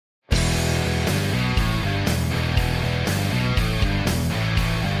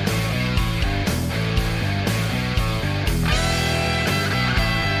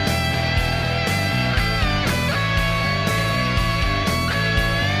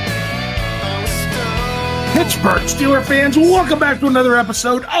Pittsburgh Steeler fans, welcome back to another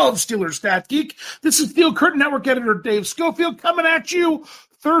episode of Steelers Stat Geek. This is Steel Curtain Network editor Dave Schofield coming at you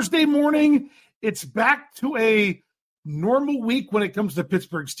Thursday morning. It's back to a normal week when it comes to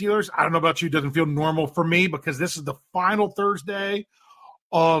Pittsburgh Steelers. I don't know about you, it doesn't feel normal for me because this is the final Thursday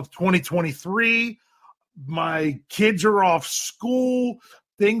of 2023. My kids are off school.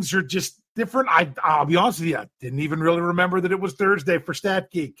 Things are just different. I'll be honest with you, I didn't even really remember that it was Thursday for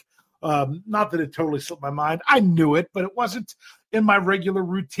Stat Geek. Not that it totally slipped my mind. I knew it, but it wasn't in my regular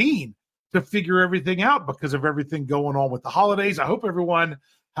routine to figure everything out because of everything going on with the holidays. I hope everyone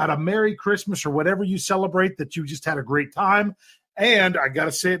had a Merry Christmas or whatever you celebrate, that you just had a great time. And I got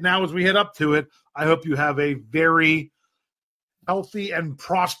to say it now as we head up to it, I hope you have a very healthy and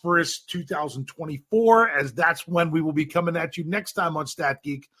prosperous 2024, as that's when we will be coming at you next time on Stat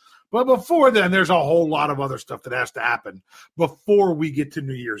Geek. But before then, there's a whole lot of other stuff that has to happen before we get to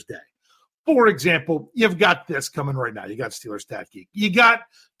New Year's Day. For example, you've got this coming right now. You got Steelers Stat Geek. You got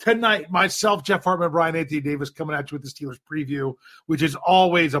tonight, myself, Jeff Hartman, Brian Anthony Davis coming at you with the Steelers preview, which is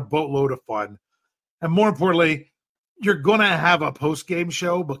always a boatload of fun. And more importantly, you're going to have a post-game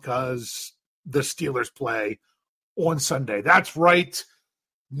show because the Steelers play on Sunday. That's right.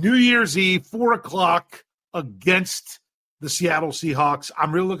 New Year's Eve, 4 o'clock against the Seattle Seahawks.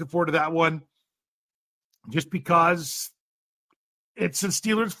 I'm really looking forward to that one just because it's a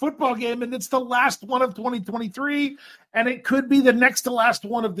Steelers football game, and it's the last one of 2023, and it could be the next to last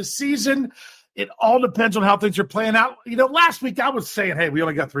one of the season. It all depends on how things are playing out. You know, last week I was saying, hey, we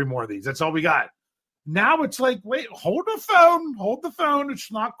only got 3 more of these. That's all we got. Now it's like, wait, hold the phone.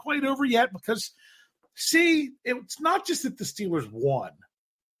 It's not quite over yet because, see, it's not just that the Steelers won.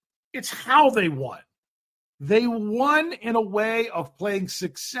 It's how they won. They won in a way of playing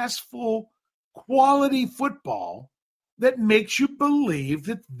successful, quality football that makes you believe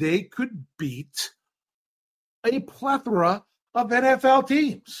that they could beat a plethora of NFL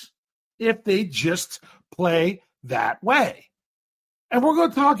teams if they just play that way. And we're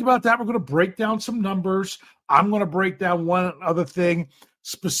going to talk about that. We're going to break down some numbers. I'm going to break down one other thing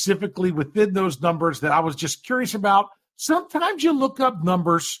specifically within those numbers that I was just curious about. Sometimes you look up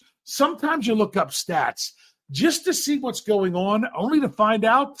numbers. Sometimes you look up stats just to see what's going on, only to find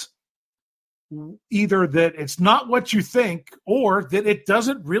out either that it's not what you think or that it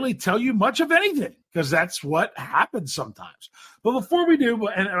doesn't really tell you much of anything, because that's what happens sometimes. But before we do,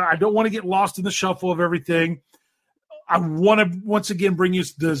 and I don't want to get lost in the shuffle of everything, I want to once again bring you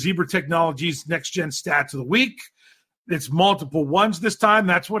the Zebra Technologies Next Gen Stats of the Week. It's multiple ones this time.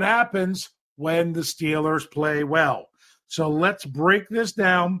 That's what happens when the Steelers play well. So let's break this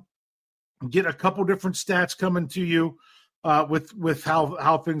down and get a couple different stats coming to you with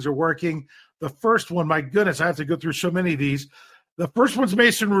how things are working. The first one, my goodness, I have to go through so many of these. The first one's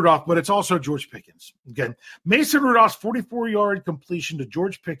Mason Rudolph, but it's also George Pickens. Again, Mason Rudolph's 44-yard completion to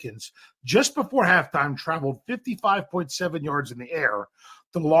George Pickens just before halftime traveled 55.7 yards in the air,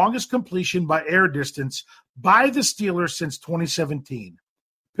 the longest completion by air distance by the Steelers since 2017.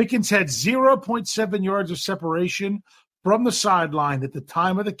 Pickens had 0.7 yards of separation from the sideline at the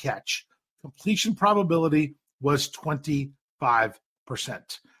time of the catch. Completion probability was 25%.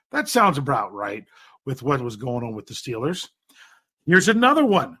 That sounds about right with what was going on with the Steelers. Here's another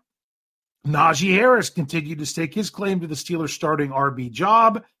one. Najee Harris continued to stake his claim to the Steelers starting RB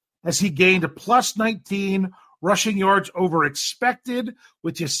job as he gained a plus 19 rushing yards over expected,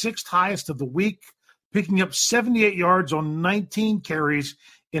 which is 6th highest of the week, picking up 78 yards on 19 carries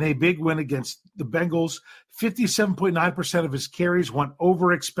in a big win against the Bengals. 57.9% of his carries went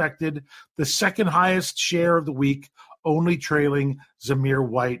over expected, the 2nd highest share of the week, only trailing Zamir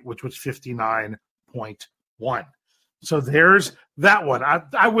White, which was 59.1. So there's that one.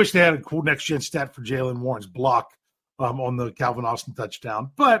 I wish they had a cool next-gen stat for Jaylen Warren's block on the Calvin Austin touchdown,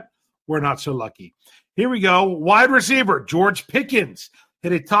 but we're not so lucky. Here we go. Wide receiver George Pickens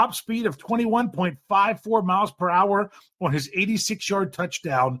hit a top speed of 21.54 miles per hour on his 86-yard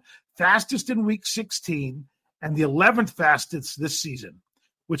touchdown, fastest in Week 16 and the 11th fastest this season,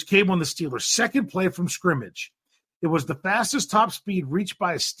 which came on the Steelers' second play from scrimmage. It was the fastest top speed reached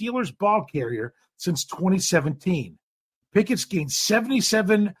by a Steelers ball carrier since 2017. Pickens gained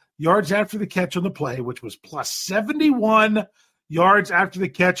 77 yards after the catch on the play, which was plus 71 yards after the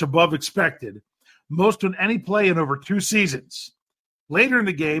catch above expected, most on any play in over 2 seasons. Later in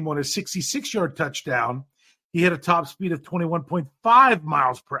the game, on a 66-yard touchdown, he had a top speed of 21.5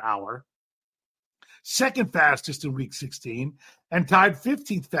 miles per hour, second fastest in Week 16, and tied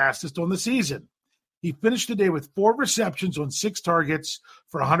 15th fastest on the season. He finished the day with 4 receptions on 6 targets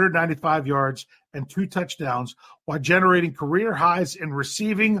for 195 yards and 2 touchdowns, while generating career highs in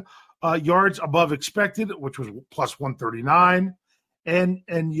receiving yards above expected, which was plus 139,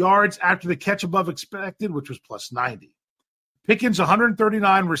 and yards after the catch above expected, which was plus 90. Pickens'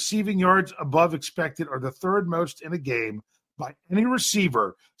 139 receiving yards above expected are the third most in a game by any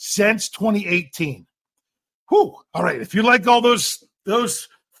receiver since 2018. Whew. All right, if you like all those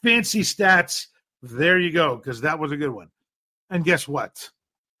fancy stats, there you go, because that was a good one. And guess what?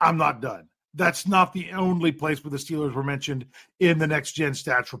 I'm not done. That's not the only place where the Steelers were mentioned in the Next Gen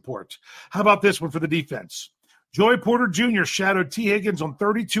Stats report. How about this one for the defense? Joey Porter Jr. shadowed T. Higgins on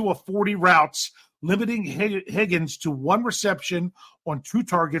 32 of 40 routes, limiting Higgins to one reception on 2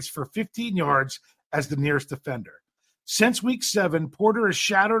 targets for 15 yards as the nearest defender. Since week 7, Porter has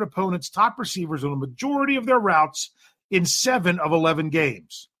shadowed opponents' top receivers on a majority of their routes in 7 of 11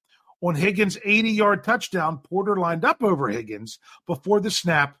 games. On Higgins' 80-yard touchdown, Porter lined up over Higgins before the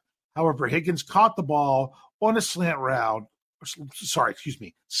snap. However, Higgins caught the ball on a slant route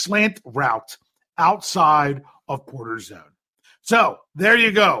outside of Porter's zone. So there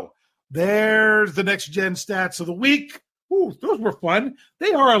you go. There's the Next Gen Stats of the week. Ooh, those were fun.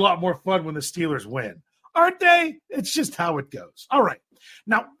 They are a lot more fun when the Steelers win, aren't they? It's just how it goes. All right.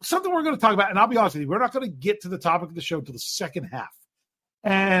 Now, something we're going to talk about, and I'll be honest with you, we're not going to get to the topic of the show until the second half.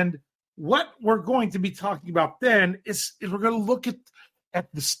 And what we're going to be talking about then is we're going to look at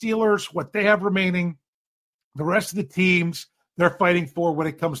the Steelers, what they have remaining, the rest of the teams they're fighting for when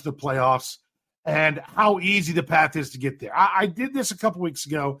it comes to the playoffs, and how easy the path is to get there. I did this a couple weeks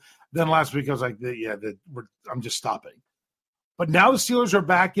ago. Then last week I was like, I'm just stopping. But now the Steelers are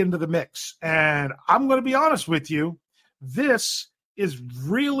back into the mix. And I'm going to be honest with you, this is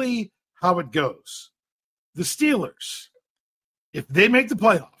really how it goes. The Steelers, if they make the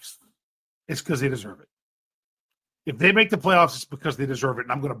playoffs, it's because they deserve it. If they make the playoffs, it's because they deserve it.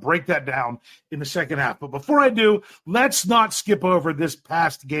 And I'm going to break that down in the second half. But before I do, let's not skip over this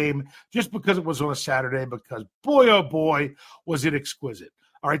past game just because it was on a Saturday, because boy, oh boy, was it exquisite.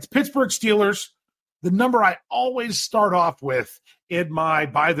 All right, it's Pittsburgh Steelers. The number I always start off with in my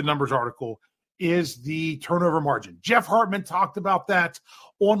By the Numbers article is the turnover margin. Jeff Hartman talked about that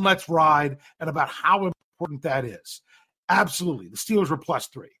on Let's Ride and about how important that is. Absolutely. The Steelers were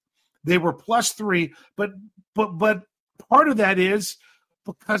 +3. They were +3, but part of that is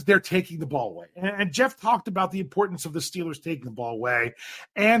because they're taking the ball away. And Jeff talked about the importance of the Steelers taking the ball away.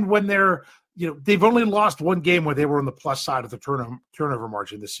 And when they've only lost one game where they were on the plus side of the turnover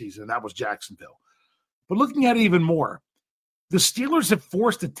margin this season, and that was Jacksonville. But looking at it even more, the Steelers have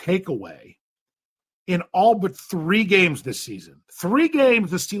forced a takeaway in all but 3 games this season. 3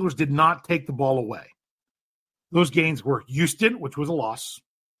 games the Steelers did not take the ball away. Those games were Houston, which was a loss,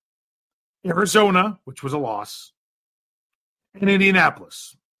 Arizona, which was a loss, and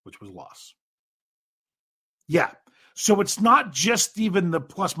Indianapolis, which was a loss. Yeah. So it's not just even the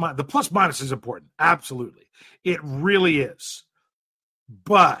plus minus. The plus minus is important. Absolutely. It really is.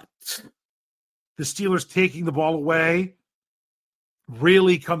 But the Steelers taking the ball away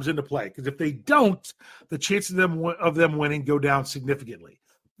really comes into play, because if they don't, the chances of them winning go down significantly.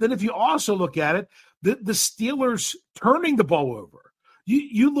 Then if you also look at it, the Steelers turning the ball over,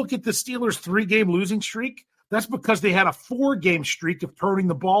 you look at the Steelers' 3-game losing streak, that's because they had a 4-game streak of turning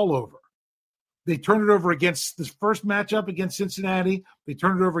the ball over. They turned it over against this first matchup against Cincinnati. They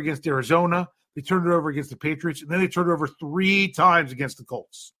turned it over against Arizona. They turned it over against the Patriots. And then they turned it over 3 times against the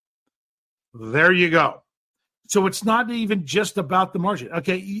Colts. There you go. So it's not even just about the margin.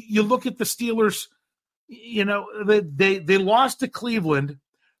 Okay, you look at the Steelers, they lost to Cleveland.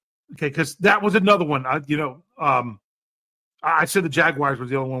 Okay, because that was another one. I said the Jaguars was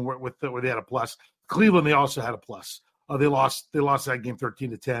the only one where they had a plus. Cleveland, they also had a plus. They lost that game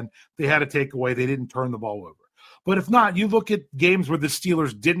 13-10. They had a takeaway. They didn't turn the ball over. But if not, you look at games where the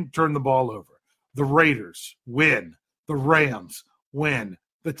Steelers didn't turn the ball over. The Raiders win. The Rams win.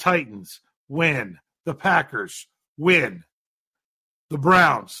 The Titans win. The Packers win. The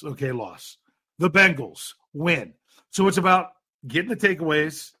Browns, loss. The Bengals win. So it's about getting the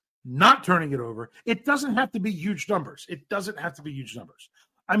takeaways, not turning it over. It doesn't have to be huge numbers.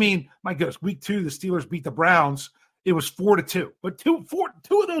 I mean, my goodness, week 2, the Steelers beat the Browns. It was 4-2. But two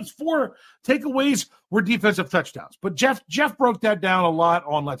of those 4 takeaways were defensive touchdowns. But Jeff broke that down a lot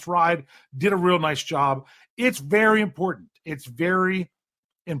on Let's Ride, did a real nice job. It's very important. It's very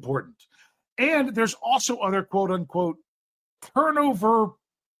important. And there's also other quote-unquote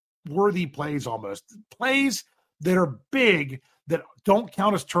turnover-worthy plays almost. Plays that are big that don't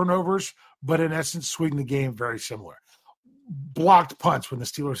count as turnovers, but in essence swing the game very similar. Blocked punts when the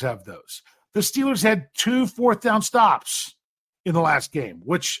Steelers have those. The Steelers had 2 fourth-down stops in the last game,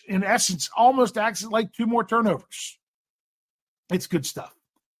 which in essence almost acts like 2 more turnovers. It's good stuff.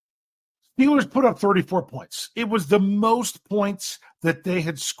 Steelers put up 34 points. It was the most points that they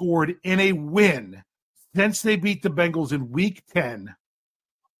had scored in a win since they beat the Bengals in Week 10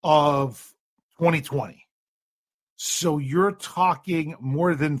 of 2020. So you're talking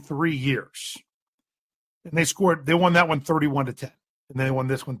more than 3 years. And they won that one 31-10. And they won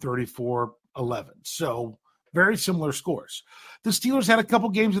this one 34-11. So very similar scores. The Steelers had a couple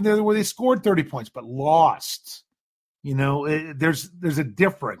games in there where they scored 30 points, but lost. There's a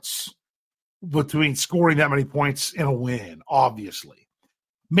difference between scoring that many points and a win, obviously.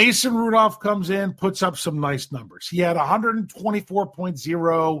 Mason Rudolph comes in, puts up some nice numbers. He had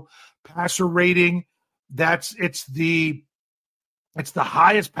 124.0 passer rating. It's the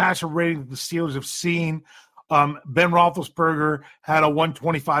highest passer rating the Steelers have seen. Ben Roethlisberger had a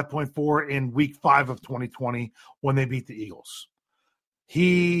 125.4 in Week 5 of 2020 when they beat the Eagles.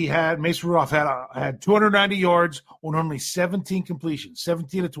 Mason Rudolph had 290 yards on only 17 completions,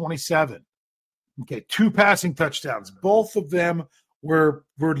 17 to 27. Okay, 2 passing touchdowns. Both of them were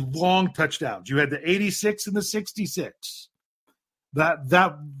long touchdowns. You had the 86 and the 66.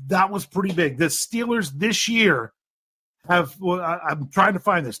 That was pretty big. The Steelers this year I'm trying to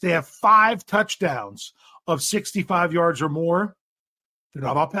find this. They have 5 touchdowns of 65 yards or more. They're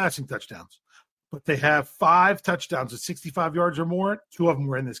not all passing touchdowns, but they have 5 touchdowns of 65 yards or more. 2 of them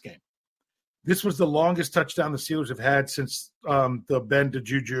were in this game. This was the longest touchdown the Steelers have had since the Ben to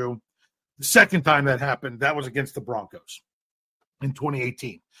Juju. The second time that happened, that was against the Broncos in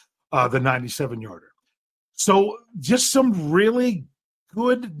 2018, the 97-yarder. So just some really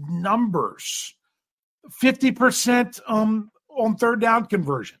good numbers. 50% on third down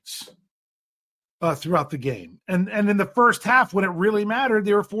conversions throughout the game. And in the first half, when it really mattered,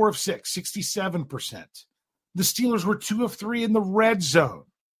 they were 4 of 6, 67%. The Steelers were 2 of 3 in the red zone.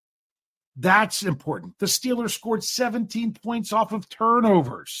 That's important. The Steelers scored 17 points off of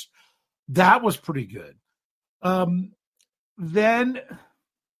turnovers. That was pretty good. Then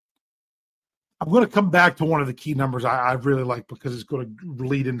I'm going to come back to one of the key numbers I really like because it's going to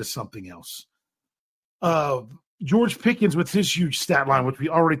lead into something else. George Pickens with his huge stat line, which we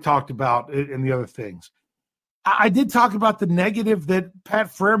already talked about in the other things. I did talk about the negative that Pat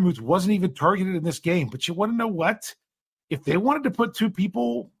Freiermuth wasn't even targeted in this game, but you want to know what? If they wanted to put 2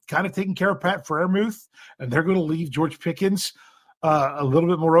 people kind of taking care of Pat Freiermuth and they're going to leave George Pickens a little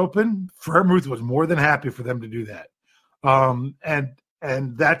bit more open, Freiermuth was more than happy for them to do that.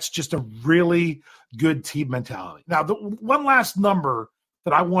 And that's just a really good team mentality. Now, the one last number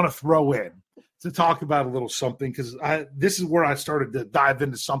that I want to throw in to talk about a little something, because this is where I started to dive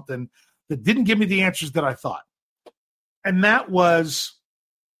into something that didn't give me the answers that I thought. And that was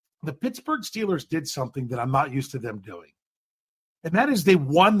the Pittsburgh Steelers did something that I'm not used to them doing. And that is they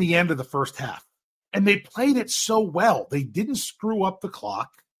won the end of the first half. And they played it so well. They didn't screw up the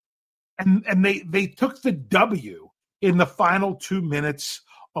clock. And they took the W in the final 2 minutes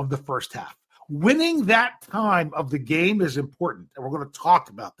of the first half. Winning that time of the game is important. And we're going to talk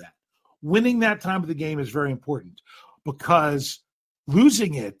about that. Winning that time of the game is very important because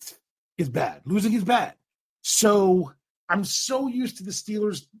losing it is bad. Losing is bad. So I'm so used to the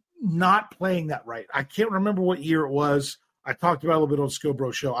Steelers not playing that right. I can't remember what year it was. I talked about it a little bit on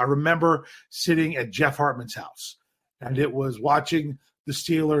Scobro Show. I remember sitting at Jeff Hartman's house, and it was watching the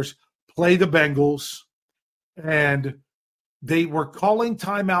Steelers play the Bengals, and they were calling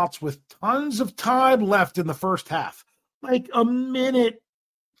timeouts with tons of time left in the first half, like a minute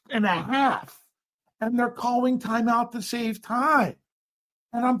and a half, and they're calling timeout to save time.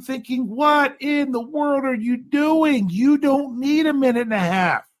 And I'm thinking, what in the world are you doing? You don't need a minute and a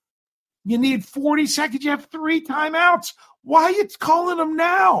half. You need 40 seconds. You have 3 timeouts. Why are you calling them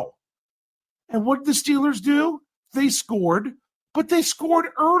now? And what did the Steelers do? They scored, but they scored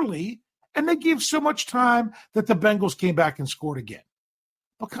early, and they gave so much time that the Bengals came back and scored again.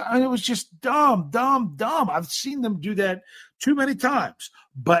 Because it was just dumb. I've seen them do that too many times,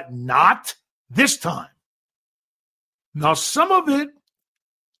 but not this time. Now, some of it,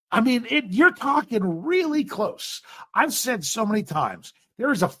 you're talking really close. I've said so many times,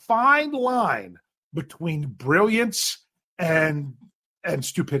 there is a fine line between brilliance and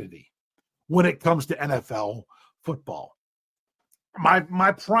stupidity when it comes to NFL football.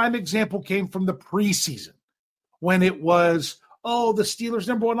 My prime example came from the preseason when it was, the Steelers'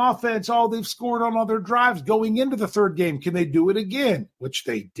 number 1 offense, they've scored on all their drives going into the third game. Can they do it again? Which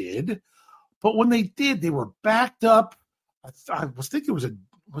they did. But when they did, they were backed up. I was thinking was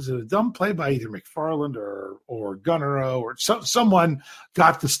it a dumb play by either McFarland or Gunnero or someone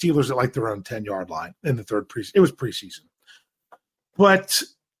got the Steelers at like their own 10-yard line in the third preseason. It was preseason. But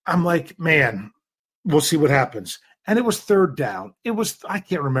I'm like, man, we'll see what happens. and it was third down. I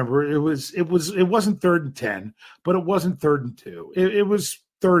can't remember. It wasn't 3rd and 10, but it wasn't 3rd and 2. It was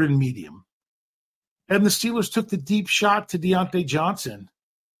 3rd and medium. And the Steelers took the deep shot to Deontay Johnson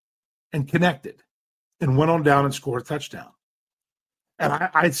and connected and went on down and scored a touchdown. And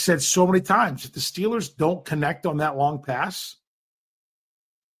I said so many times, if the Steelers don't connect on that long pass,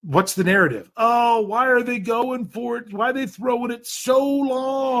 what's the narrative? Oh, why are they going for it? Why are they throwing it so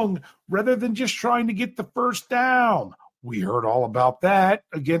long rather than just trying to get the first down? We heard all about that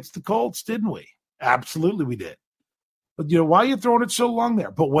against the Colts, didn't we? Absolutely we did. But, why are you throwing it so long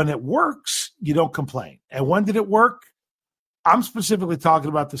there? But when it works, you don't complain. And when did it work? I'm specifically talking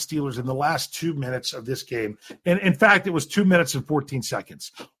about the Steelers in the last 2 minutes of this game. And in fact, it was 2 minutes and 14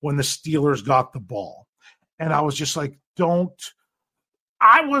 seconds when the Steelers got the ball. And I was just like,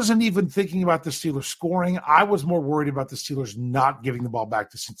 I wasn't even thinking about the Steelers scoring. I was more worried about the Steelers not giving the ball back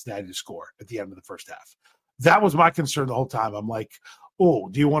to Cincinnati to score at the end of the first half. That was my concern the whole time. I'm like, oh,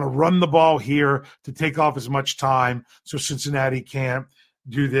 do you want to run the ball here to take off as much time so Cincinnati can't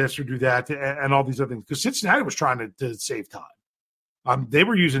do this or do that and all these other things? Because Cincinnati was trying to save time. They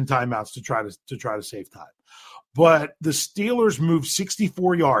were using timeouts to try to save time. But the Steelers moved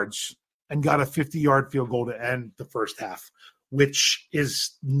 64 yards and got a 50-yard field goal to end the first half, which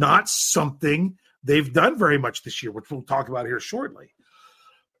is not something they've done very much this year, which we'll talk about here shortly.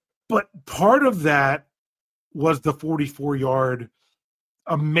 But part of that was the 44-yard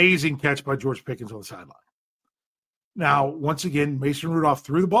amazing catch by George Pickens on the sideline. Now, once again, Mason Rudolph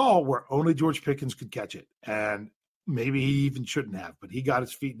threw the ball where only George Pickens could catch it. And maybe he even shouldn't have, but he got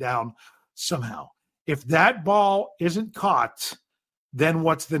his feet down somehow. If that ball isn't caught, then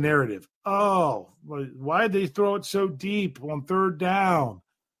what's the narrative? Oh, why did they throw it so deep on third down?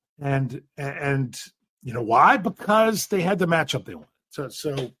 And you know why? Because they had the matchup they wanted. So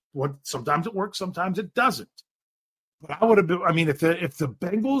sometimes it works, sometimes it doesn't. But I would have been. I mean, if the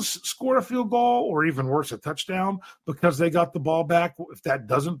Bengals score a field goal, or even worse, a touchdown, because they got the ball back, if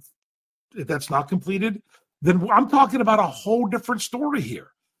that's not completed, then I'm talking about a whole different story here.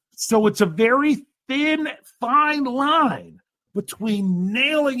 So it's a very thin, fine line between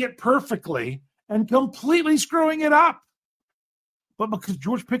nailing it perfectly and completely screwing it up. But because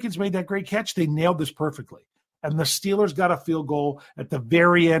George Pickens made that great catch, they nailed this perfectly. And the Steelers got a field goal at the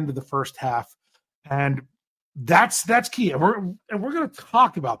very end of the first half. And that's key. And we're going to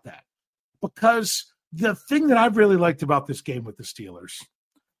talk about that, because the thing that I've really liked about this game with the Steelers,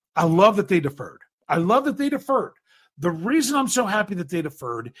 I love that they deferred. The reason I'm so happy that they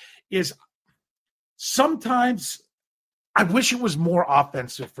deferred is sometimes I wish it was more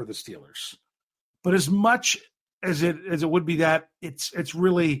offensive for the Steelers. But as much as it would be that, it's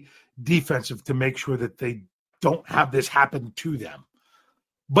really defensive to make sure that they don't have this happen to them.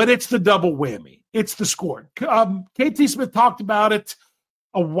 But it's the double whammy. It's the score. KT Smith talked about it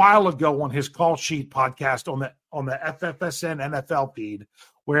a while ago on his Call Sheet podcast on the FFSN NFL feed,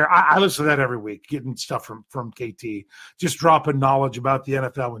 where I listen to that every week, getting stuff from KT, just dropping knowledge about the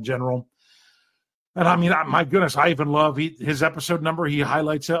NFL in general. And I mean, my goodness, I even love his episode number. He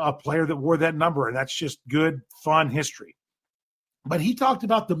highlights a player that wore that number, and that's just good, fun history. But he talked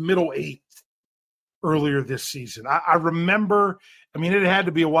about the middle eight earlier this season. I remember, I mean, it had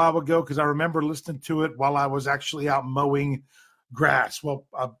to be a while ago, because I remember listening to it while I was actually out mowing grass. Well,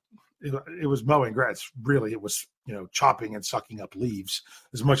 it was mowing grass. Really, it was, chopping and sucking up leaves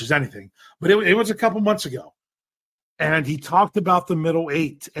as much as anything. But it was a couple months ago. And he talked about the middle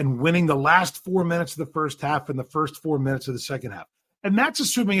eight and winning the last 4 minutes of the first half and the first 4 minutes of the second half. And that's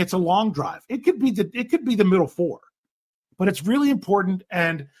assuming it's a long drive. It could be the middle four. But it's really important.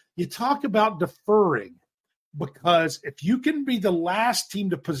 And you talk about deferring, because if you can be the last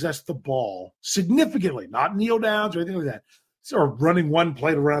team to possess the ball significantly, not kneel downs or anything like that, or running one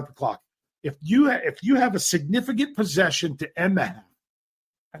play to run out the clock, if you have a significant possession to end the half,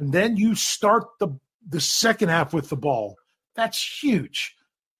 and then you start the second half with the ball, that's huge.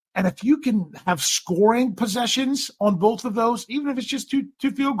 And if you can have scoring possessions on both of those, even if it's just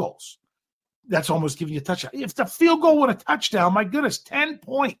two field goals, that's almost giving you a touchdown. If the field goal and a touchdown, my goodness, 10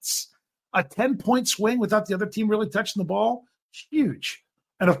 points. A 10-point swing without the other team really touching the ball, huge.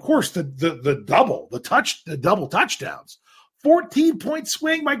 And of course, the double touchdowns. 14-point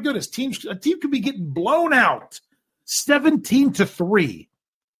swing, my goodness, a team could be getting blown out 17-3.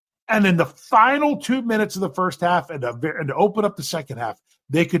 And in the final 2 minutes of the first half and to open up the second half,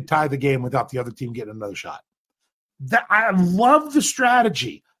 they could tie the game without the other team getting another shot. I love the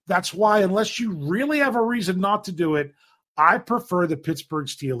strategy. That's why, unless you really have a reason not to do it, I prefer the Pittsburgh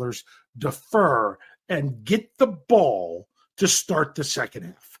Steelers defer and get the ball to start the second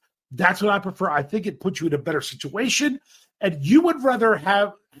half. That's what I prefer. I think it puts you in a better situation, and you would rather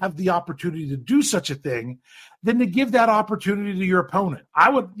have the opportunity to do such a thing than to give that opportunity to your opponent. I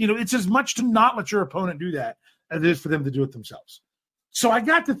would, it's as much to not let your opponent do that as it is for them to do it themselves. So I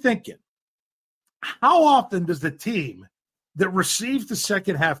got to thinking, how often does the team that receives the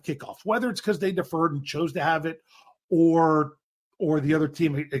second half kickoff, whether it's because they deferred and chose to have it, or the other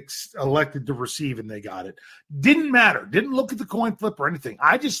team elected to receive and they got it, didn't matter. Didn't look at the coin flip or anything.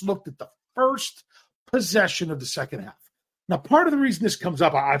 I just looked at the first possession of the second half. Now, part of the reason this comes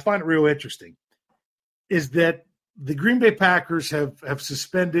up, I find it real interesting, is that the Green Bay Packers have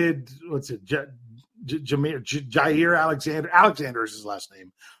suspended, Jair Alexander. Alexander is his last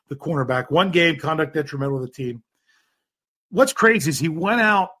name, the cornerback. 1 game, conduct detrimental to the team. What's crazy is he went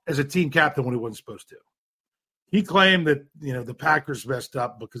out as a team captain when he wasn't supposed to. He claimed that, the Packers messed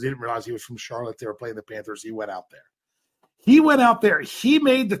up because he didn't realize he was from Charlotte. They were playing the Panthers. He went out there. He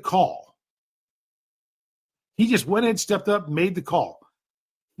made the call. He just went in, stepped up, made the call.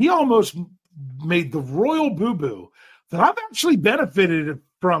 He almost made the royal boo-boo that I've actually benefited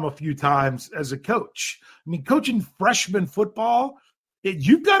from a few times as a coach. I mean, coaching freshman football,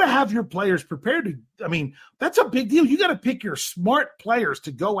 you've got to have your players prepared to, that's a big deal. You got to pick your smart players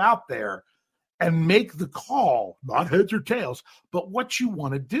to go out there and make the call, not heads or tails, but what you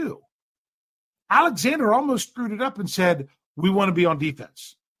want to do. Alexander almost screwed it up and said, we want to be on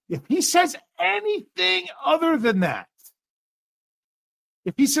defense. If he says anything other than that,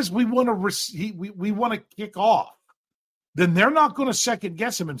 if he says we want to kick off, then they're not going to second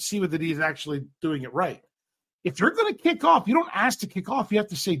guess him and see whether he's actually doing it right. If you're going to kick off, you don't ask to kick off. You have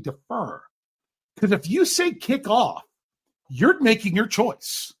to say defer. Because if you say kick off, you're making your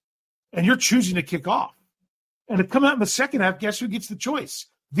choice. And you're choosing to kick off. And to come out in the second half, guess who gets the choice?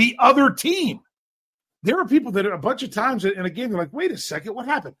 The other team. There are people that a bunch of times in a game, they're like, wait a second, what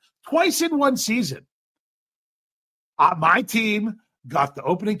happened? Twice in one season, my team got the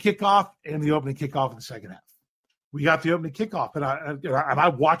opening kickoff and the opening kickoff in the second half. We got the opening kickoff, and I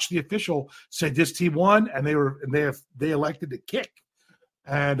watched the official say this team won, and they elected to kick.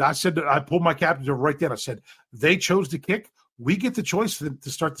 And I said, I pulled my captains over right then. I said, they chose to kick. We get the choice to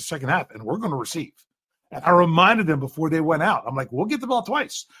start the second half, and we're going to receive. And I reminded them before they went out. I'm like, we'll get the ball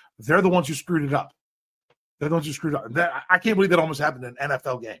twice. They're the ones who screwed it up. They're the ones who screwed up. I can't believe that almost happened in an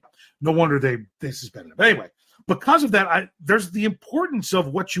NFL game. No wonder they suspended him. But anyway, because of that, there's the importance of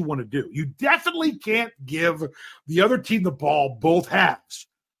what you want to do. You definitely can't give the other team the ball both halves.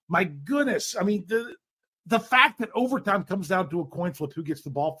 My goodness. The fact that overtime comes down to a coin flip, who gets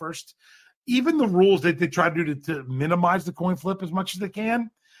the ball first, even the rules that they try to do to minimize the coin flip as much as they can,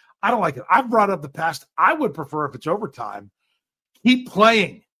 I don't like it. I've brought up the past. I would prefer, if it's overtime, keep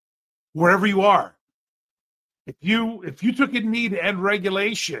playing wherever you are. If you took a knee to end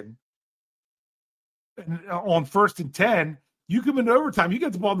regulation on 1st and 10, you come into overtime, you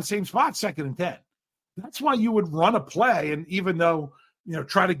get the ball in the same spot, 2nd and 10. That's why you would run a play, and even though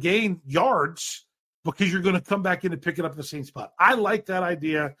try to gain yards, because you're going to come back in and pick it up in the same spot. I like that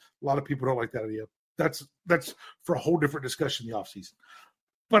idea. A lot of people don't like that idea. That's for a whole different discussion in the offseason.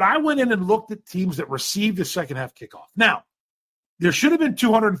 But I went in and looked at teams that received the second half kickoff. Now, there should have been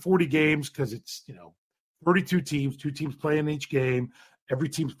 240 games because it's, 32 teams, 2 teams playing each game. Every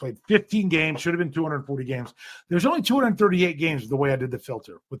team's played 15 games, should have been 240 games. There's only 238 games the way I did the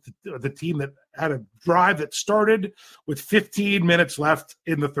filter with the team that had a drive that started with 15 minutes left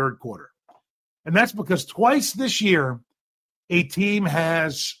in the third quarter. And that's because twice this year, a team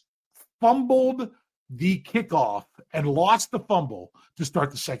has fumbled the kickoff and lost the fumble to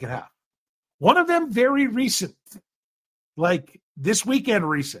start the second half. One of them very recent, like this weekend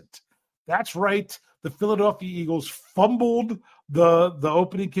recent. That's right. The Philadelphia Eagles fumbled the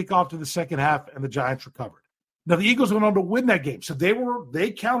opening kickoff to the second half, and the Giants recovered. Now, the Eagles went on to win that game. So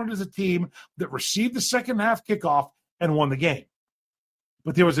they counted as a team that received the second half kickoff and won the game.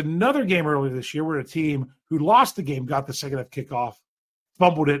 But there was another game earlier this year where a team who lost the game got the second half kickoff,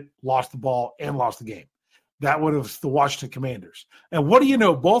 fumbled it, lost the ball, and lost the game. That would have the Washington Commanders. And what do you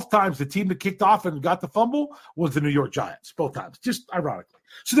know? Both times the team that kicked off and got the fumble was the New York Giants. Both times, just ironically.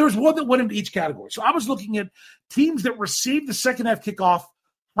 So there was one that went into each category. So I was looking at teams that received the second half kickoff,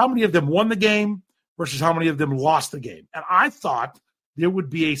 how many of them won the game versus how many of them lost the game. And I thought there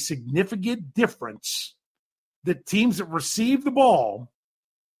would be a significant difference that teams that received the ball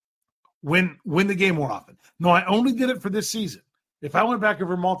win the game more often. No, I only did it for this season. If I went back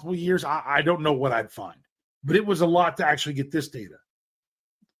over multiple years, I don't know what I'd find. But it was a lot to actually get this data.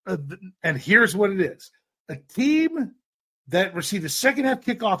 And here's what it is. A team that received the second half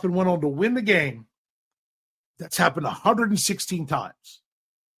kickoff and went on to win the game, that's happened 116 times.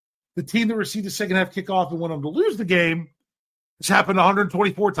 The team that received the second half kickoff and went on to lose the game has happened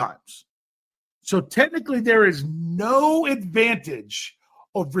 124 times. So technically there is no advantage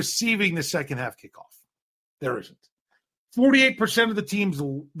of receiving the second half kickoff. There isn't. 48% of the teams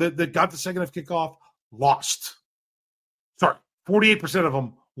that got the second half kickoff lost. Sorry, 48% of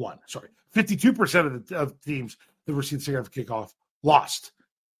them won. Sorry, 52% of teams that received the second half kickoff lost.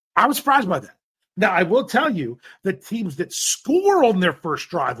 I was surprised by that. Now, I will tell you that teams that score on their first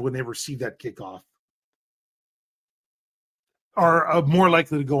drive when they receive that kickoff are more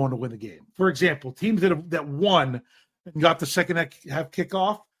likely to go on to win the game. For example, teams that won and got the second half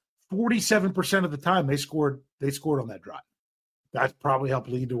kickoff, 47% of the time they scored on that drive. That probably helped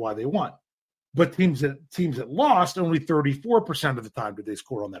lead to why they won. But teams that lost, only 34% of the time did they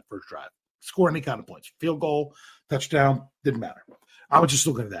score on that first drive. Score any kind of points. Field goal, touchdown, didn't matter. I was just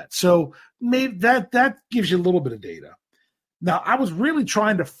looking at that. So maybe that gives you a little bit of data. Now, I was really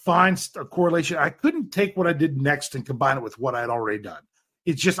trying to find a correlation. I couldn't take what I did next and combine it with what I had already done.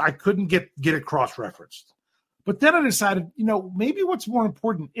 It's just I couldn't get it cross-referenced. But then I decided, maybe what's more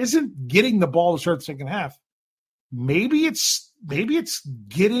important isn't getting the ball to start the second half. Maybe it's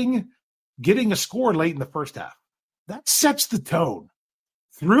getting a score late in the first half. That sets the tone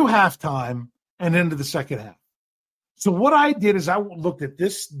through halftime and into the second half. So what I did is I looked at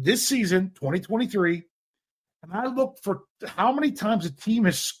this season, 2023, and I looked for how many times a team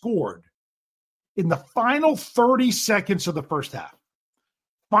has scored in the final 30 seconds of the first half.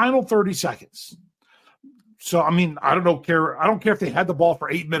 Final 30 seconds. So, I don't care if they had the ball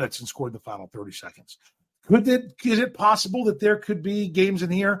for 8 minutes and scored the final 30 seconds. Is it possible that there could be games in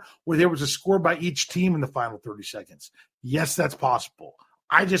here where there was a score by each team in the final 30 seconds? Yes, that's possible.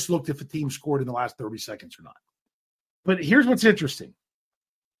 I just looked if a team scored in the last 30 seconds or not. But here's what's interesting.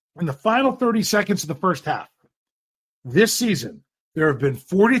 In the final 30 seconds of the first half, this season, there have been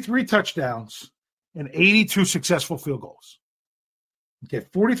 43 touchdowns and 82 successful field goals. Okay,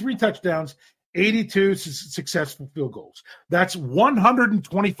 43 touchdowns, 82 successful field goals. That's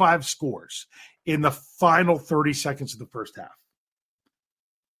 125 scores in the final 30 seconds of the first half.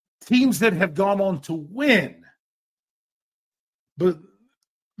 Teams that have gone on to win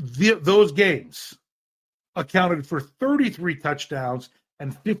those games accounted for 33 touchdowns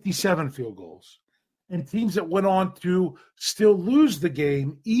and 57 field goals. And teams that went on to still lose the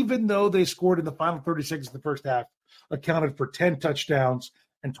game, even though they scored in the final 30 seconds of the first half, accounted for 10 touchdowns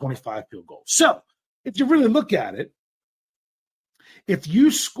and 25 field goals. So if you really look at it, if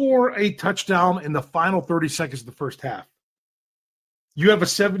you score a touchdown in the final 30 seconds of the first half, you have a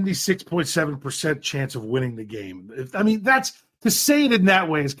 76.7% chance of winning the game. To say it in that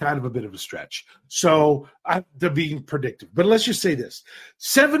way is kind of a bit of a stretch. So to being predictive. But let's just say this.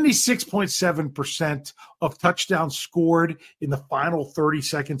 76.7% of touchdowns scored in the final 30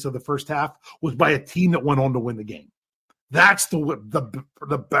 seconds of the first half was by a team that went on to win the game. That's the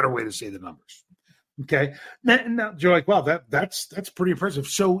better way to say the numbers. Okay. Now you're like, wow, that's pretty impressive.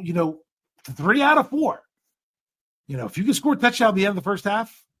 So, 3 out of 4. If you can score a touchdown at the end of the first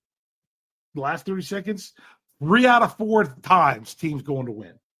half, the last 30 seconds, 3 out of 4 times teams going to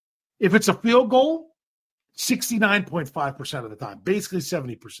win. If it's a field goal, 69.5% of the time, basically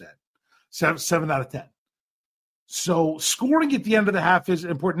 70%, 7 out of 10. So scoring at the end of the half is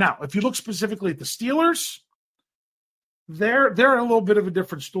important. Now, if you look specifically at the Steelers, they're a little bit of a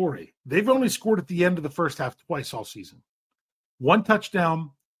different story. They've only scored at the end of the first half twice all season. 1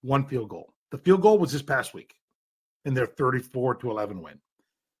 touchdown, 1 field goal. The field goal was this past week in their 34-11 win.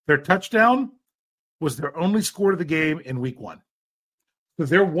 Their touchdown was their only score of the game in week 1. So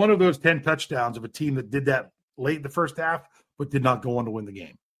they're one of those 10 touchdowns of a team that did that late in the first half, but did not go on to win the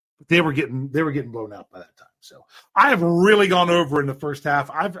game. But they were getting blown out by that time. So I have really gone over in the first half.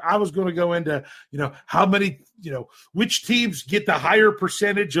 I was going to go into, how many, which teams get the higher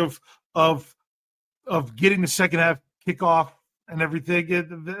percentage of getting the second half kickoff and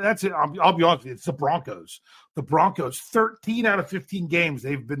everything. That's it. I'll be honest with you. It's the Broncos. The Broncos, 13 out of 15 games,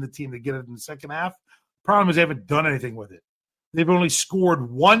 they've been the team that get it in the second half. Problem is they haven't done anything with it. They've only scored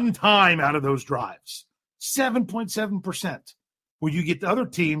 1 time out of those drives. 7.7%. Where you get the other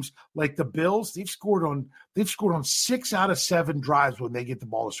teams like the Bills, they've scored on 6 out of 7 drives when they get the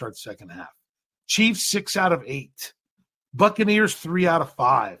ball to start the second half. Chiefs, 6 out of 8. Buccaneers, 3 out of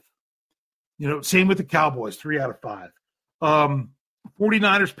 5. Same with the Cowboys, 3 out of 5.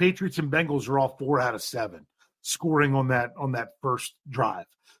 49ers, Patriots, and Bengals are all 4 out of 7 scoring on that first drive.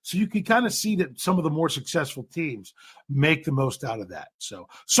 So you can kind of see that some of the more successful teams make the most out of that. So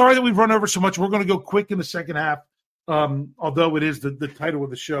sorry that we've run over so much. We're going to go quick in the second half. Although it is the title of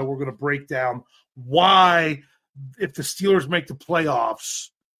the show, we're going to break down why, if the Steelers make the playoffs,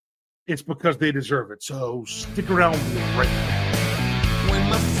 it's because they deserve it. So stick around right now. When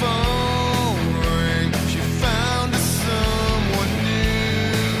my phone rings, you found someone new.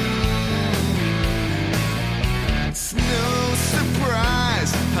 It's no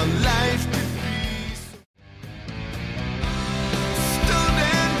surprise how life could be stoned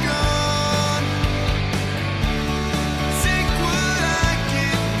and gone. Take what I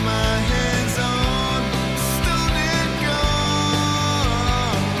get my hands on. Stoned and gone.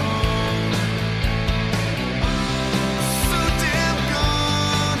 So damn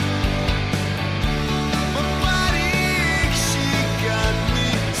gone. My body aches, she got me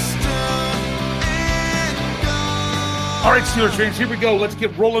stoned and gone. All right, Steelers fans, here we go. Let's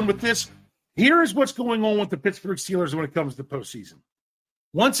get rolling with this. Here's what's going on with the Pittsburgh Steelers when it comes to postseason.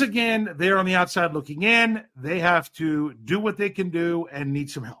 Once again, they're on the outside looking in. They have to do what they can do and need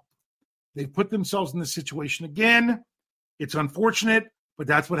some help. They've put themselves in this situation again. It's unfortunate, but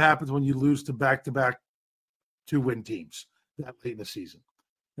that's what happens when you lose to back-to-back two-win teams that late in the season.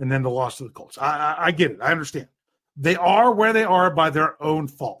 And then the loss to the Colts. I get it. I understand. They are where they are by their own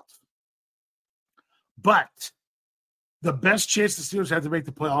fault. But the best chance the Steelers have to make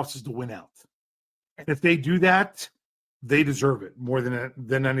the playoffs is to win out. And if they do that, they deserve it more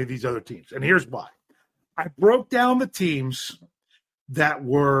than any of these other teams. And here's why. I broke down the teams that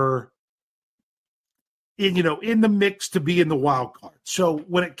were in the mix to be in the wild card. So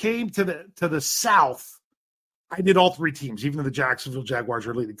when it came to the South, I did all three teams, even though the Jacksonville Jaguars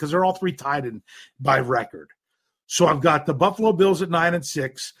are leading, because they're all three tied in by record. So I've got the Buffalo Bills at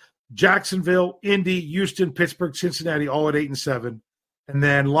 9-6, Jacksonville, Indy, Houston, Pittsburgh, Cincinnati, all at 8-7, and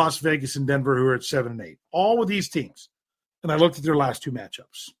then Las Vegas and Denver, who are at 7-8. All of these teams. And I looked at their last two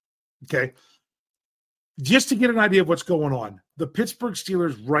matchups. Okay. Just to get an idea of what's going on, the Pittsburgh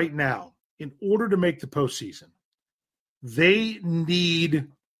Steelers right now, in order to make the postseason, they need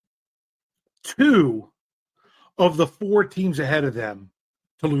 2 of the 4 teams ahead of them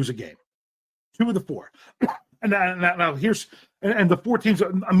to lose a game. 2 of the 4. And now here's and the 4 teams,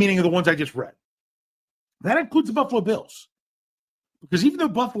 meaning of the ones I just read. That includes the Buffalo Bills. Because even though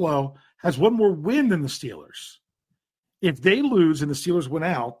Buffalo has one more win than the Steelers, if they lose and the Steelers win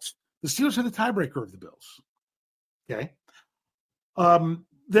out, the Steelers are the tiebreaker of the Bills. Okay.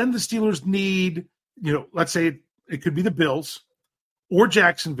 Then the Steelers need, let's say it could be the Bills or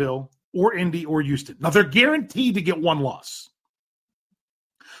Jacksonville or Indy or Houston. Now they're guaranteed to get one loss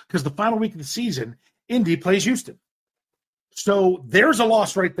because the final week of the season, Indy plays Houston. So there's a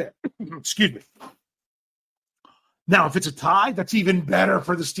loss right there. Excuse me. Now, if it's a tie, that's even better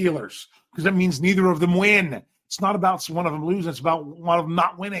for the Steelers because that means neither of them win. It's not about one of them losing. It's about one of them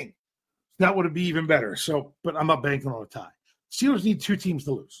not winning. That would be even better. So, but I'm not banking on a tie. Steelers need 2 teams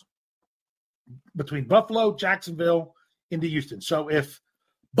to lose between Buffalo, Jacksonville, Indy, Houston. So if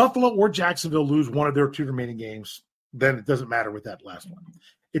Buffalo or Jacksonville lose one of their 2 remaining games, then it doesn't matter with that last one.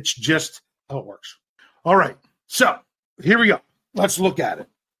 It's just how it works. All right. So here we go. Let's look at it.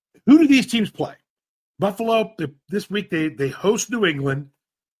 Who do these teams play? Buffalo, this week they host New England,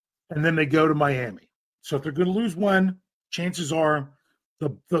 and then they go to Miami. So if they're going to lose one, chances are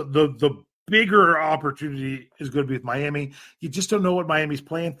the bigger opportunity is going to be with Miami. You just don't know what Miami's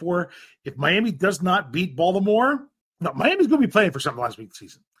playing for. If Miami does not beat Baltimore, no, Miami's going to be playing for something last week of the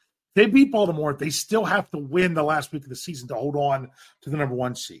season. If they beat Baltimore, they still have to win the last week of the season to hold on to the number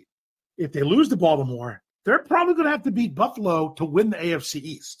 1 seed. If they lose to Baltimore, they're probably going to have to beat Buffalo to win the AFC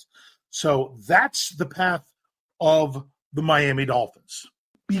East. So that's the path of the Miami Dolphins.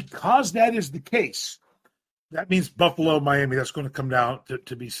 Because that is the case, that means Buffalo, Miami, that's going to come down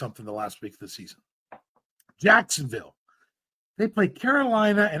to be something the last week of the season. Jacksonville, they play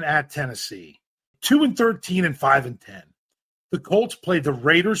Carolina and at Tennessee, 2-13 and 5-10. The Colts play the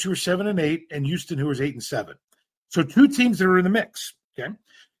Raiders, who are 7-8, and Houston, who is 8-7. So 2 teams that are in the mix. Okay,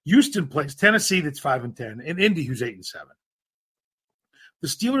 Houston plays Tennessee, that's 5-10, and Indy, who's 8-7. The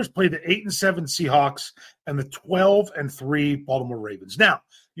Steelers play the 8-7 Seahawks and the 12-3 Baltimore Ravens. Now,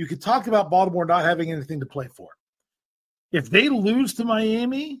 you could talk about Baltimore not having anything to play for. If they lose to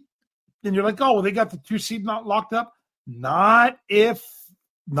Miami, then you're like, oh, well, they got the 2 seed not locked up. Not if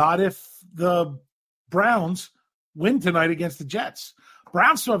the Browns win tonight against the Jets.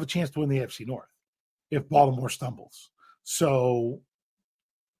 Browns still have a chance to win the AFC North if Baltimore stumbles. So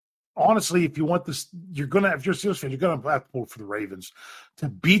honestly, if you want this, if you're a Steelers fan, you're going to have to pull for the Ravens to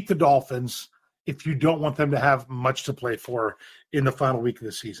beat the Dolphins if you don't want them to have much to play for in the final week of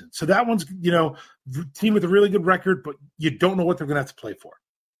the season. So that one's, the team with a really good record, but you don't know what they're going to have to play for.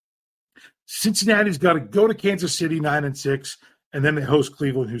 Cincinnati's got to go to Kansas City 9-6, and then they host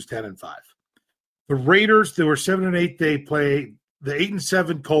Cleveland, who's 10-5. The Raiders, they were 7-8. They play the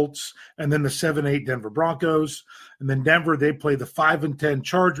 8-7 Colts, and then the 7-8 Denver Broncos. And then Denver, they play the 5-10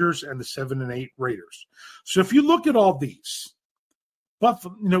 Chargers and the 7-8 Raiders. So if you look at all these,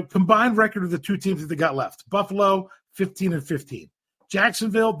 Buffalo, combined record of the two teams that they got left. Buffalo, 15-15.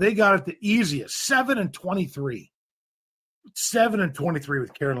 Jacksonville, they got it the easiest, 7-23. 7-23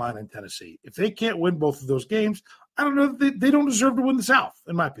 with Carolina and Tennessee. If they can't win both of those games, I don't know. They don't deserve to win the South,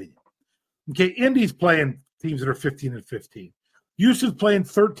 in my opinion. Okay, Indy's playing teams that are 15-15. Houston's playing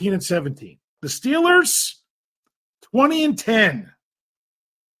 13-17. The Steelers, 20-10.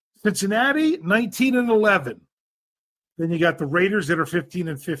 Cincinnati, 19-11. Then you got the Raiders that are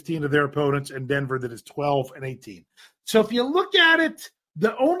 15-15 of their opponents, and Denver that is 12-18. So if you look at it,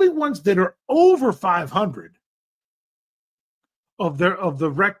 the only ones that are over 500 of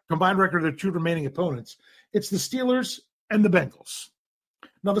the combined record of their two remaining opponents, it's the Steelers and the Bengals.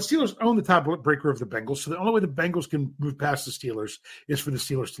 Now, the Steelers own the tiebreaker of the Bengals, so the only way the Bengals can move past the Steelers is for the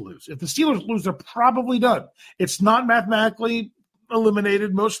Steelers to lose. If the Steelers lose, they're probably done. It's not mathematically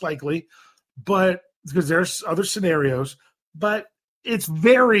eliminated, most likely, but because there's other scenarios, but it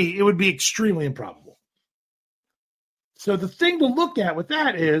would be extremely improbable. So the thing to look at with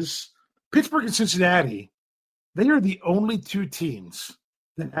that is Pittsburgh and Cincinnati, they are the only two teams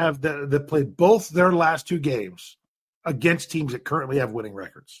that played both their last two games against teams that currently have winning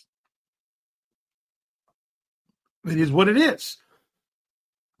records. It is what it is.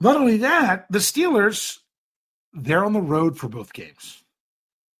 Not only that, the Steelers, they're on the road for both games.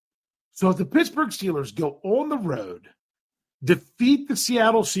 So if the Pittsburgh Steelers go on the road, defeat the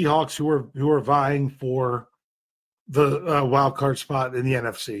Seattle Seahawks, who are vying for the wild card spot in the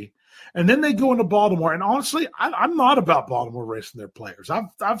NFC, and then they go into Baltimore. And honestly, I'm not about Baltimore racing their players.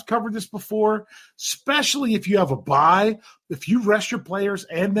 I've covered this before, especially if you have a bye. If you rest your players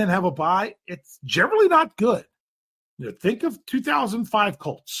and then have a bye, it's generally not good. Think of 2005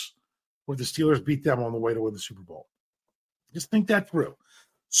 Colts, where the Steelers beat them on the way to win the Super Bowl. Just think that through.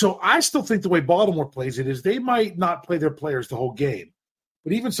 So I still think the way Baltimore plays it is they might not play their players the whole game.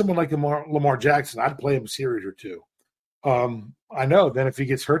 But even someone like Lamar Jackson, I'd play him a series or two. I know then if he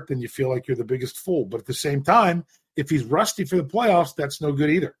gets hurt, then you feel like you're the biggest fool. But at the same time, if he's rusty for the playoffs, that's no good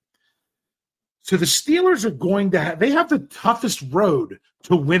either. So the Steelers are going to they have the toughest road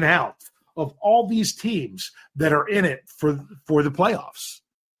to win out of all these teams that are in it for the playoffs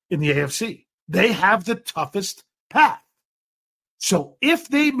in the AFC. They have the toughest path. So if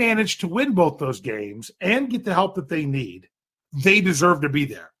they manage to win both those games and get the help that they need, they deserve to be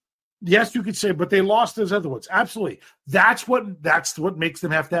there. Yes, you could say, but they lost those other ones. Absolutely. That's what makes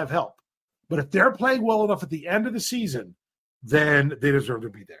them have to have help. But if they're playing well enough at the end of the season, then they deserve to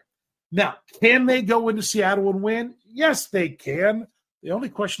be there. Now, can they go into Seattle and win? Yes, they can. The only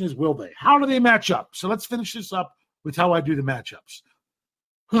question is, will they? How do they match up? So let's finish this up with how I do the matchups.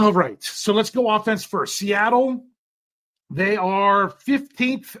 All right. So let's go offense first. Seattle, they are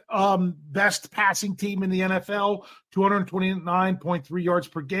 15th best passing team in the NFL, 229.3 yards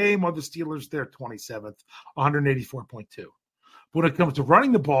per game, while the Steelers, they're 27th, 184.2. When it comes to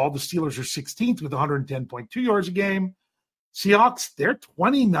running the ball, the Steelers are 16th with 110.2 yards a game. Seahawks, they're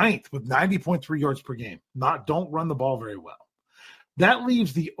 29th with 90.3 yards per game. Don't run the ball very well. That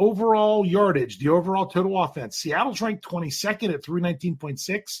leaves the overall yardage, the overall total offense. Seattle's ranked 22nd at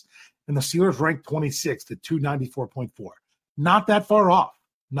 319.6, and the Steelers ranked 26th at 294.4. Not that far off.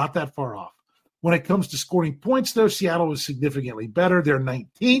 Not that far off. When it comes to scoring points, though, Seattle is significantly better. They're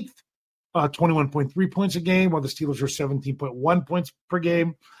 19th, 21.3 points a game, while the Steelers are 17.1 points per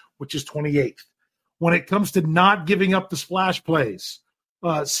game, which is 28th. When it comes to not giving up the splash plays,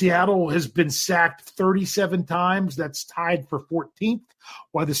 Seattle has been sacked 37 times. That's tied for 14th,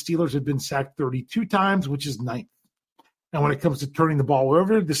 while the Steelers have been sacked 32 times, which is 9th. And when it comes to turning the ball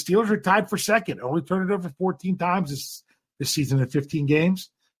over, the Steelers are tied for second. Only turned it over 14 times this season in 15 games.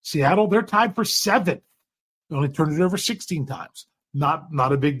 Seattle, they're tied for 7th. They only turned it over 16 times. Not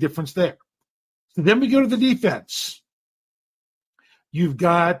a big difference there. So then we go to the defense. You've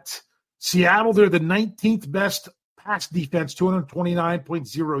got Seattle, they're the 19th best pass defense,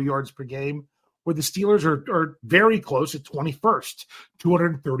 229.0 yards per game, where the Steelers are very close at 21st,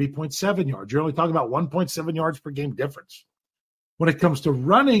 230.7 yards. You're only talking about 1.7 yards per game difference. When it comes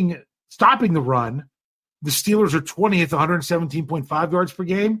to stopping the run, the Steelers are 20th, 117.5 yards per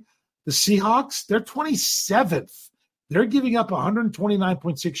game. The Seahawks, they're 27th. They're giving up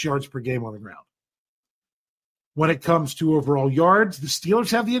 129.6 yards per game on the ground. When it comes to overall yards, the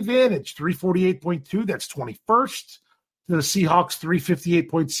Steelers have the advantage, 348.2, that's 21st. The Seahawks,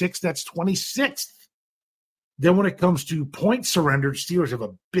 358.6, that's 26th. Then when it comes to points surrendered, Steelers have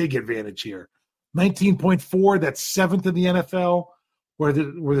a big advantage here. 19.4, that's seventh in the NFL, where the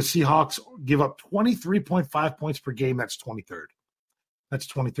Seahawks give up 23.5 points per game. That's 23rd. That's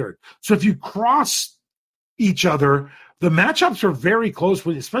 23rd. So if you cross each other, the matchups are very close,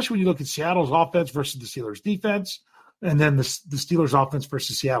 especially when you look at Seattle's offense versus the Steelers' defense, and then the Steelers' offense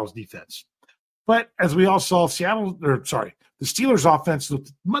versus Seattle's defense. But as we all saw, the Steelers' offense looked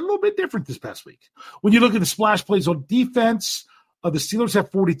a little bit different this past week. When you look at the splash plays on defense, the Steelers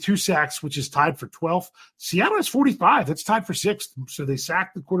have 42 sacks, which is tied for 12th. Seattle has 45. That's tied for 6th. So they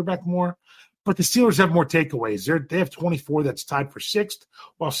sacked the quarterback more. But the Steelers have more takeaways. They have 24. That's tied for 6th,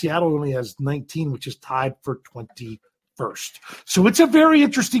 while Seattle only has 19, which is tied for 21st. So it's a very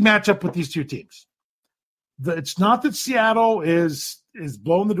interesting matchup with these two teams. It's not that Seattle is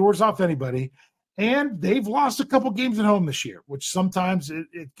blowing the doors off anybody, and they've lost a couple games at home this year, which sometimes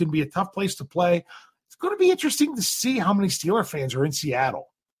it can be a tough place to play. It's going to be interesting to see how many Steeler fans are in Seattle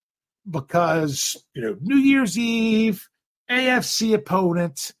because, New Year's Eve, AFC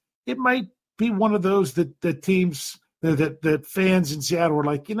opponent, it might be one of those that teams, that fans in Seattle are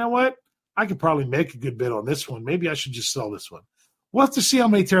like, you know what? I could probably make a good bid on this one. Maybe I should just sell this one. We'll have to see how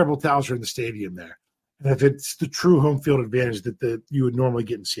many terrible towels are in the stadium there. And if it's the true home field advantage that you would normally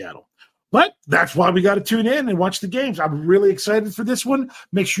get in Seattle. But that's why we got to tune in and watch the games. I'm really excited for this one.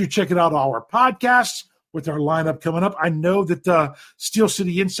 Make sure you check it out, our podcasts with our lineup coming up. I know that Steel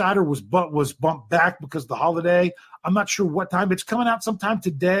City Insider was bumped back because of the holiday. I'm not sure what time. It's coming out sometime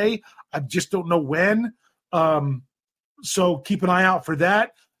today. I just don't know when. So keep an eye out for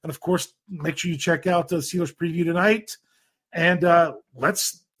that. And, of course, make sure you check out the Steelers preview tonight. And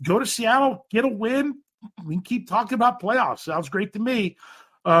let's go to Seattle, get a win. We can keep talking about playoffs. Sounds great to me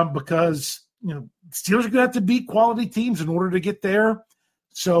because, Steelers are going to have to beat quality teams in order to get there.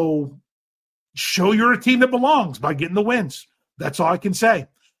 So show you're a team that belongs by getting the wins. That's all I can say.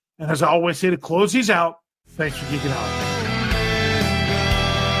 And as I always say to close these out, thanks for geeking out.